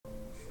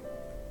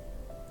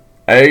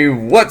Hey,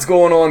 what's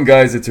going on,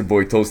 guys? It's your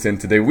boy Toast,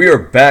 and today we are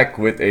back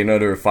with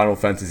another Final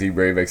Fantasy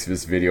Brave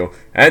Exvius video.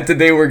 And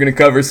today we're gonna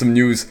cover some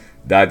news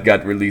that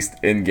got released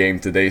in-game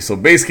today. So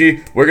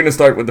basically, we're gonna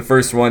start with the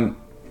first one.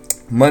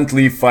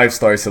 Monthly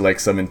 5-star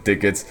select summon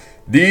tickets.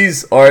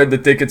 These are the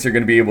tickets you're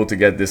gonna be able to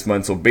get this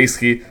month. So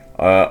basically,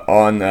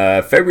 on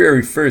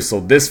February 1st, so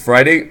this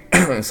Friday,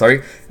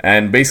 sorry,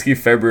 and basically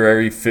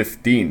February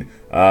 15.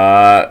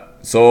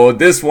 So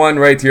this one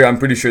right here, I'm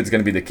pretty sure it's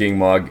gonna be the King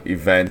Mog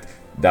event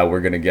that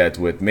we're gonna get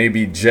with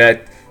maybe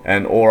Jet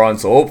and Oron.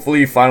 So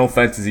hopefully Final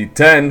Fantasy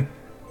X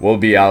will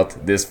be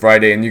out this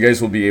Friday, and you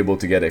guys will be able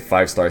to get a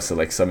 5-star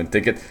select summon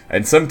ticket.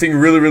 And something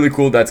really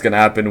cool that's gonna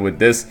happen with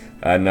this,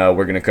 and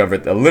we're gonna cover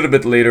it a little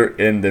bit later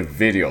in the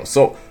video.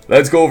 So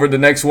let's go over the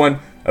next one.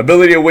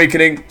 Ability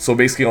Awakening. So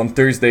basically on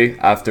Thursday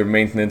after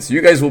maintenance,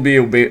 you guys will be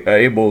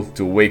able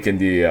to awaken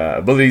the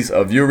abilities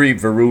of Yuri,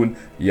 Varun,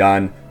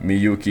 Yan,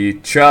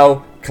 Miyuki,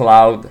 Chao,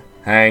 Cloud,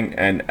 Hang,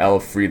 and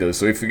Elfrida.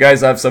 So if you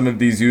guys have some of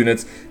these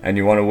units and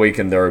you want to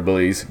awaken their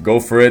abilities, go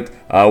for it.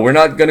 We're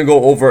not gonna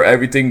go over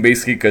everything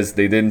basically because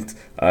they didn't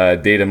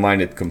data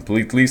mine it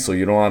completely, so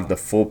you don't have the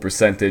full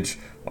percentage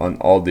on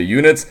all the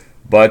units.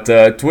 But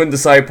Twin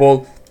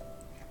Disciple,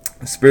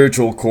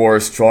 Spiritual Core,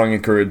 Strong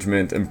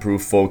Encouragement,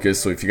 Improved Focus.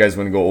 So if you guys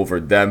want to go over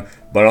them,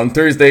 but on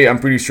Thursday I'm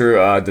pretty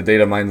sure the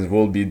data mines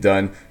will be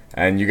done.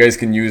 And you guys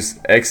can use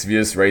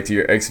Exvius right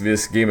here,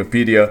 Exvius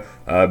Gamepedia,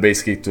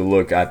 basically to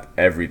look at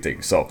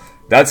everything. So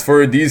that's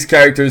for these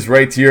characters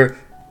right here.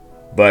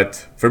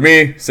 But for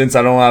me, since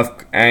I don't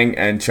have Aang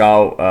and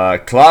Chao,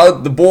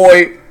 Cloud, the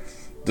boy,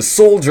 the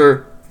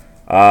soldier,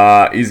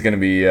 he's gonna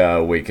be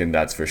awakened,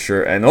 that's for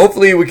sure. And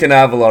hopefully we can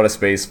have a lot of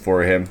space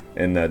for him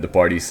in the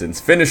party,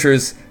 since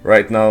finishers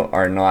right now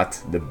are not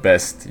the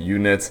best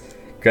units.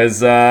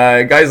 Because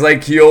guys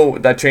like Kyo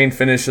that chain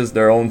finishes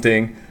their own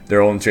thing,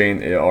 their own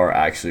chain, are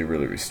actually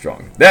really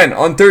strong. Then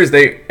on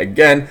Thursday,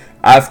 again,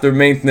 after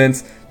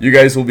maintenance, you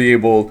guys will be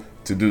able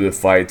to do the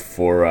fight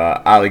for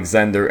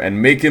Alexander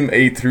and make him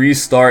a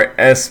 3-star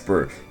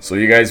Esper. So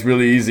you guys,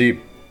 really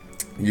easy.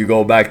 You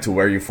go back to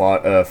where you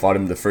fought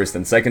him the first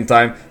and second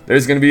time.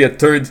 There's going to be a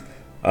third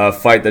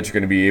fight that you're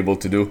going to be able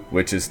to do,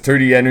 which is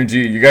 30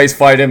 energy. You guys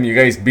fight him, you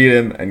guys beat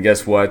him, and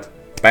guess what?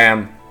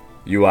 Bam!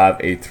 You have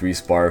a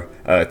 3-star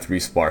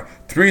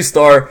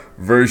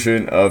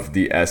version of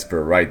the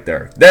Esper right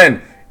there.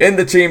 Then in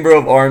the Chamber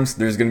of Arms,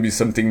 there's gonna be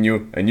something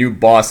new, a new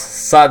boss,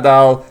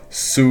 Sadal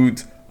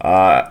Sood.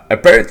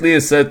 Apparently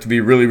is said to be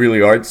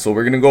really hard, so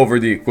we're gonna go over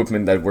the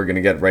equipment that we're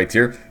gonna get right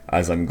here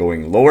as I'm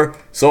going lower.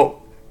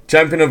 So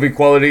Champion of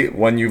Equality,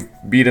 when you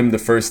beat him the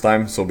first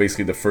time, so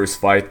basically the first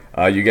fight,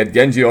 you get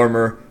Genji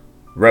armor,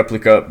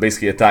 replica,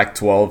 basically attack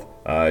 12,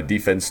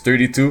 defense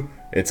 32.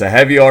 It's a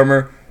heavy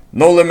armor.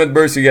 No limit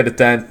burst, you get a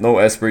 10. No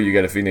Esper, you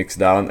get a Phoenix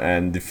down.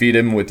 And defeat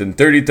him within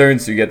 30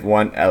 turns, you get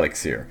 1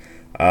 Elixir.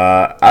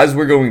 As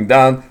we're going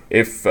down,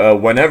 if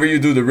whenever you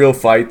do the real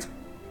fight,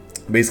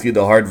 basically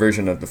the hard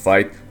version of the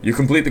fight, you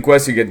complete the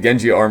quest, you get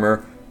Genji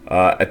armor,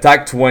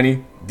 attack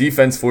 20,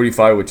 defense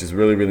 45, which is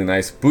really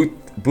nice.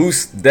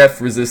 Boost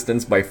death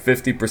resistance by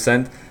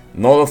 50%,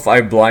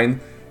 nullify blind,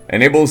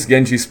 enables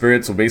Genji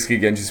Spirit. So basically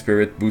Genji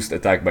Spirit boost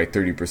attack by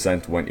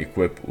 30% when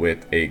equipped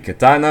with a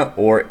katana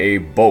or a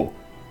bow.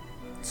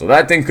 So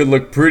that thing could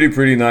look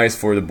pretty nice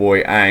for the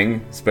boy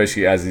Aang,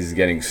 especially as he's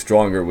getting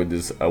stronger with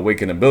his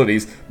awakened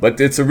abilities.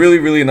 But it's a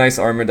really nice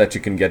armor that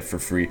you can get for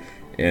free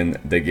in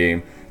the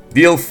game.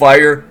 Deal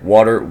fire,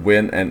 water,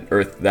 wind, and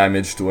earth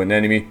damage to an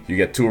enemy. You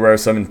get 2 rare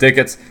summon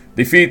tickets.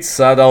 Defeat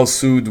Sadal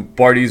Sood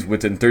parties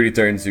within 30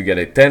 turns. You get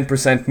a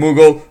 10%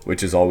 Moogle,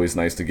 which is always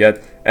nice to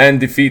get. And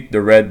defeat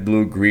the red,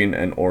 blue, green,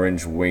 and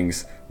orange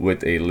wings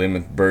with a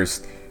limit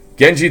burst.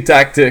 Genji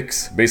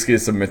Tactics, basically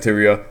it's a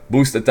materia,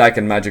 boost attack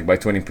and magic by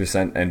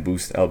 20% and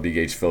boost LB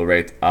gauge fill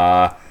rate.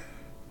 I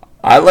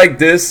like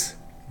this,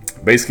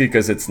 basically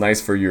because it's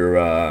nice for your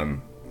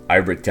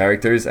hybrid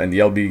characters, and the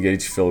LB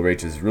gauge fill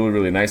rate is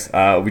really nice.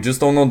 We just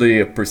don't know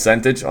the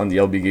percentage on the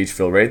LB gauge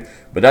fill rate,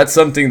 but that's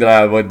something that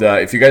I would,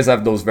 if you guys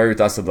have those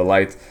Veritas of the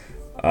Light,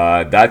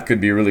 that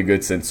could be really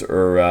good, since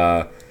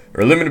her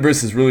limited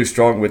burst is really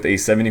strong with a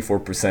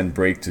 74%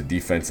 break to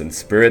defense and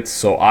spirit.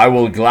 So I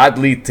will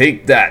gladly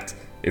take that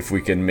if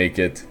we can make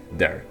it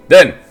there.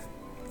 Then,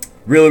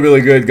 really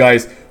good,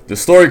 guys. The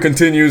story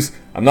continues.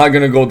 I'm not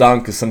gonna go down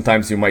because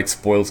sometimes I might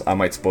spoil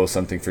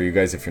something for you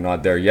guys if you're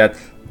not there yet.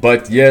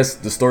 But yes,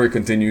 the story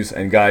continues,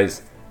 and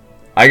guys,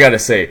 I gotta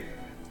say,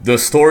 the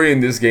story in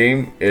this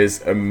game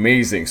is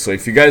amazing. So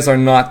if you guys are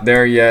not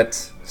there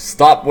yet,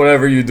 stop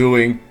whatever you're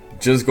doing,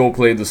 just go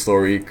play the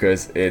story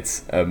because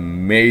it's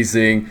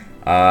amazing.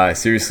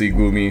 Seriously,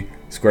 Gumi,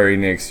 Square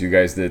Enix, you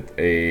guys did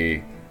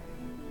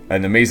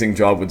an amazing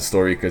job with the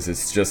story, because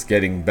it's just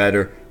getting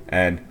better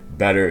and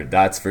better,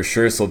 that's for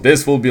sure. So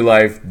this will be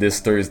live this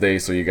Thursday,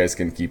 so you guys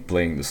can keep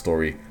playing the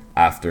story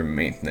after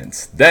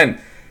maintenance. Then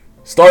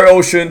Star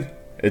Ocean,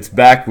 it's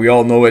back, we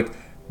all know it.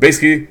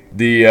 Basically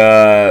the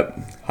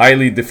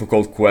highly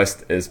difficult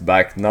quest is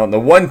back. Now the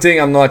one thing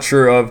I'm not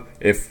sure of,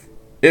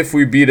 if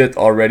we beat it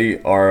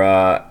already,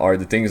 are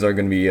the things are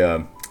going to be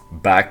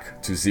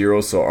back to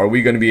 0. So are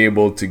we going to be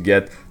able to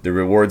get the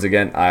rewards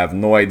again? I have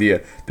no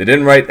idea. They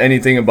didn't write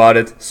anything about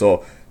it,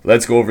 so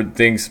let's go over the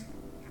things.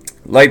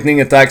 Lightning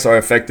attacks are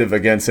effective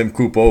against him,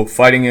 Kupo.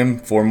 Fighting him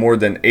for more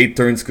than 8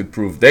 turns could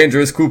prove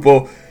dangerous,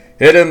 Kupo.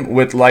 Hit him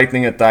with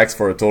lightning attacks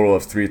for a total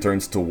of 3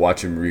 turns to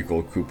watch him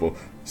recall, Kupo.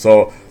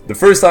 So the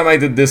first time I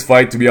did this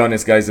fight, to be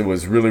honest guys, it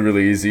was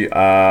really easy.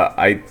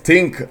 I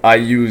think I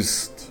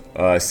used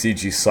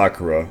CG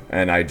Sakura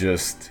and I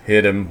just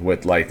hit him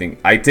with lightning.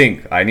 I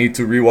need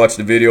to rewatch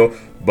the video,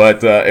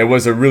 but it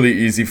was a really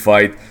easy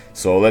fight.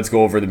 So let's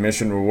go over the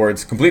mission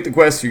rewards. Complete the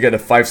quest, you get a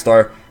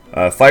 5-star,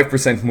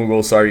 5%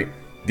 Moogle, sorry.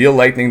 Deal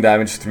lightning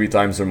damage 3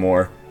 times or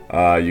more.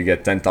 You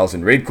get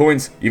 10,000 raid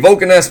coins.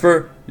 Evoke an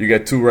Esper, you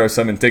get 2 rare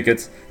summon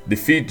tickets.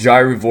 Defeat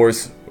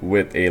Gyrivorce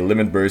with a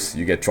limit burst,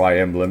 you get Tri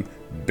Emblem.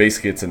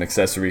 Basically it's an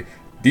accessory.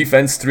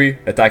 Defense 3,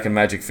 attack and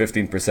magic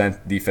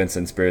 15%, defense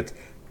and spirit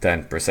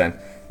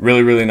 10%.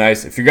 Really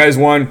nice. If you guys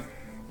want,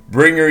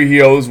 bring your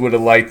heroes with a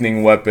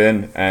lightning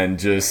weapon and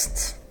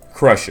just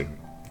crush him.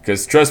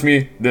 Because trust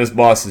me, this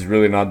boss is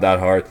really not that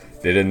hard.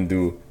 They didn't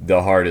do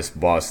the hardest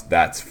boss,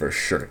 that's for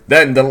sure.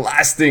 Then the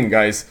last thing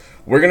guys,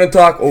 we're gonna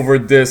talk over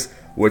this,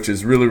 which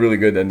is really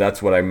good, and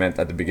that's what I meant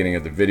at the beginning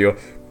of the video.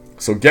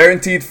 So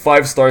guaranteed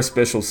 5-star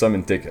special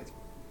summon ticket.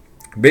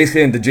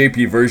 Basically in the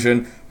JP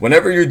version,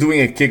 whenever you're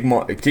doing a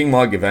King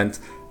Mog event,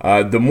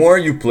 the more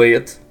you play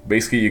it,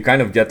 basically you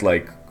kind of get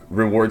like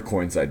reward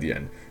coins at the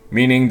end.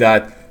 Meaning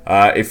that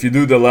if you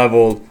do the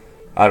level,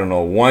 I don't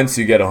know, once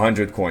you get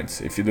 100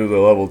 coins. If you do the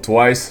level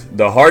twice,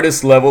 the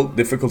hardest level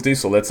difficulty,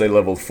 so let's say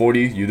level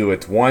 40, you do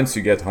it once,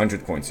 you get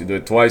 100 coins. You do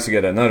it twice, you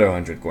get another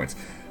 100 coins.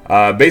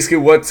 Basically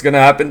what's gonna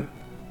happen,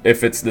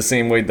 if it's the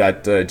same way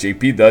that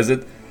JP does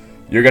it,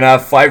 you're gonna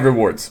have 5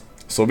 rewards.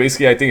 So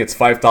basically I think it's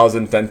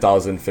 5,000,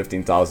 10,000,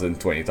 15,000,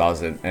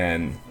 20,000,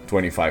 and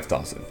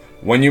 25,000.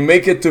 When you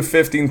make it to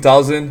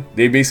 15,000,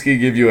 they basically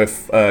give you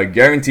a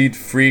guaranteed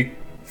free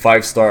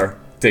 5-star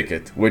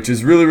ticket, which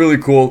is really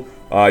cool.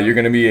 You're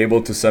going to be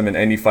able to summon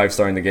any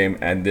 5-star in the game,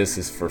 and this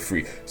is for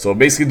free. So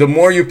basically, the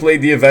more you play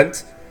the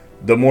event,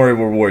 the more it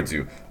rewards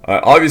you.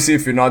 Obviously,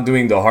 if you're not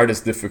doing the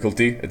hardest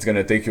difficulty, it's going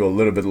to take you a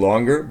little bit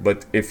longer.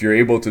 But if you're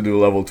able to do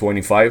level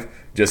 25,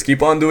 just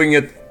keep on doing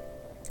it.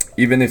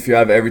 Even if you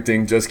have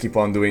everything, just keep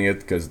on doing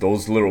it, because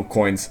those little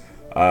coins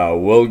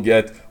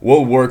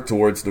will work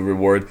towards the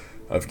reward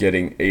of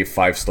getting a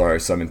 5-star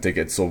summon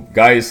ticket. So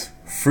guys,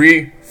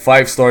 free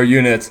 5-star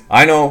units.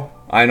 I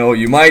know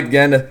you might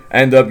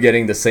end up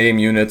getting the same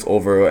units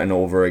over and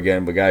over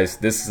again, but guys,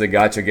 this is a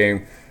gacha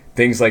game.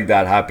 Things like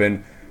that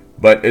happen,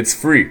 but it's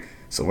free.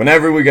 So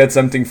whenever we get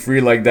something free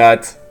like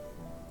that,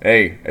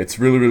 hey, it's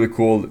really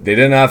cool. They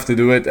didn't have to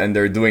do it and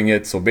they're doing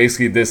it. So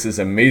basically this is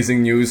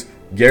amazing news.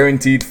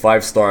 Guaranteed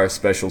 5-star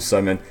special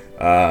summon.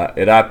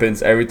 It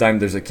happens every time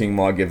there's a King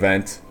Mog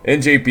event.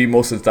 In JP,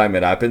 most of the time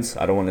it happens.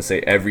 I don't want to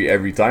say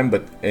every time,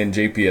 but in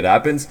JP it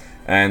happens.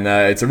 And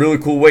it's a really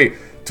cool way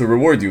to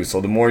reward you.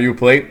 So the more you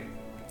play,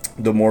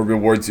 the more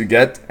rewards you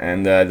get.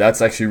 And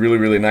that's actually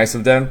really nice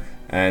of them.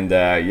 And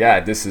yeah,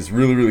 this is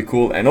really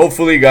cool. And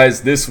hopefully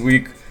guys, this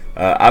week,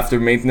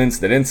 after maintenance,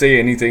 they didn't say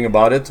anything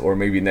about it, or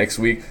maybe next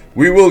week,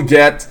 we will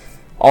get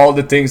all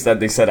the things that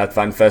they said at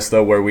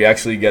FanFesta, where we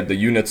actually get the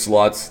unit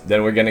slots.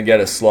 Then we're gonna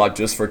get a slot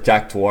just for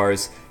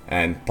cactuars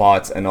and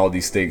pots and all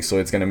these things. So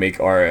it's gonna make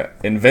our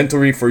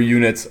inventory for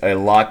units a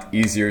lot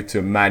easier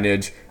to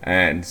manage.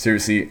 And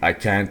seriously, I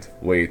can't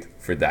wait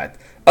for that.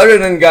 Other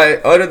than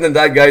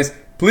that, guys,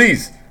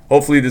 please,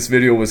 hopefully this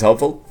video was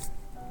helpful.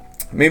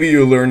 Maybe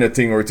you learned a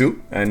thing or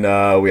two, and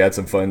we had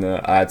some fun.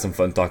 I had some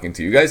fun talking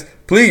to you guys.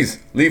 Please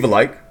leave a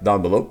like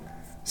down below,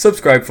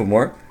 subscribe for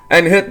more,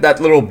 and hit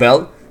that little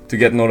bell to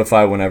get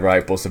notified whenever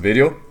I post a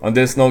video. On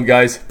this note,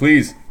 guys,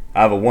 please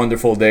have a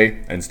wonderful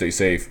day and stay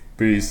safe.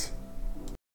 Peace.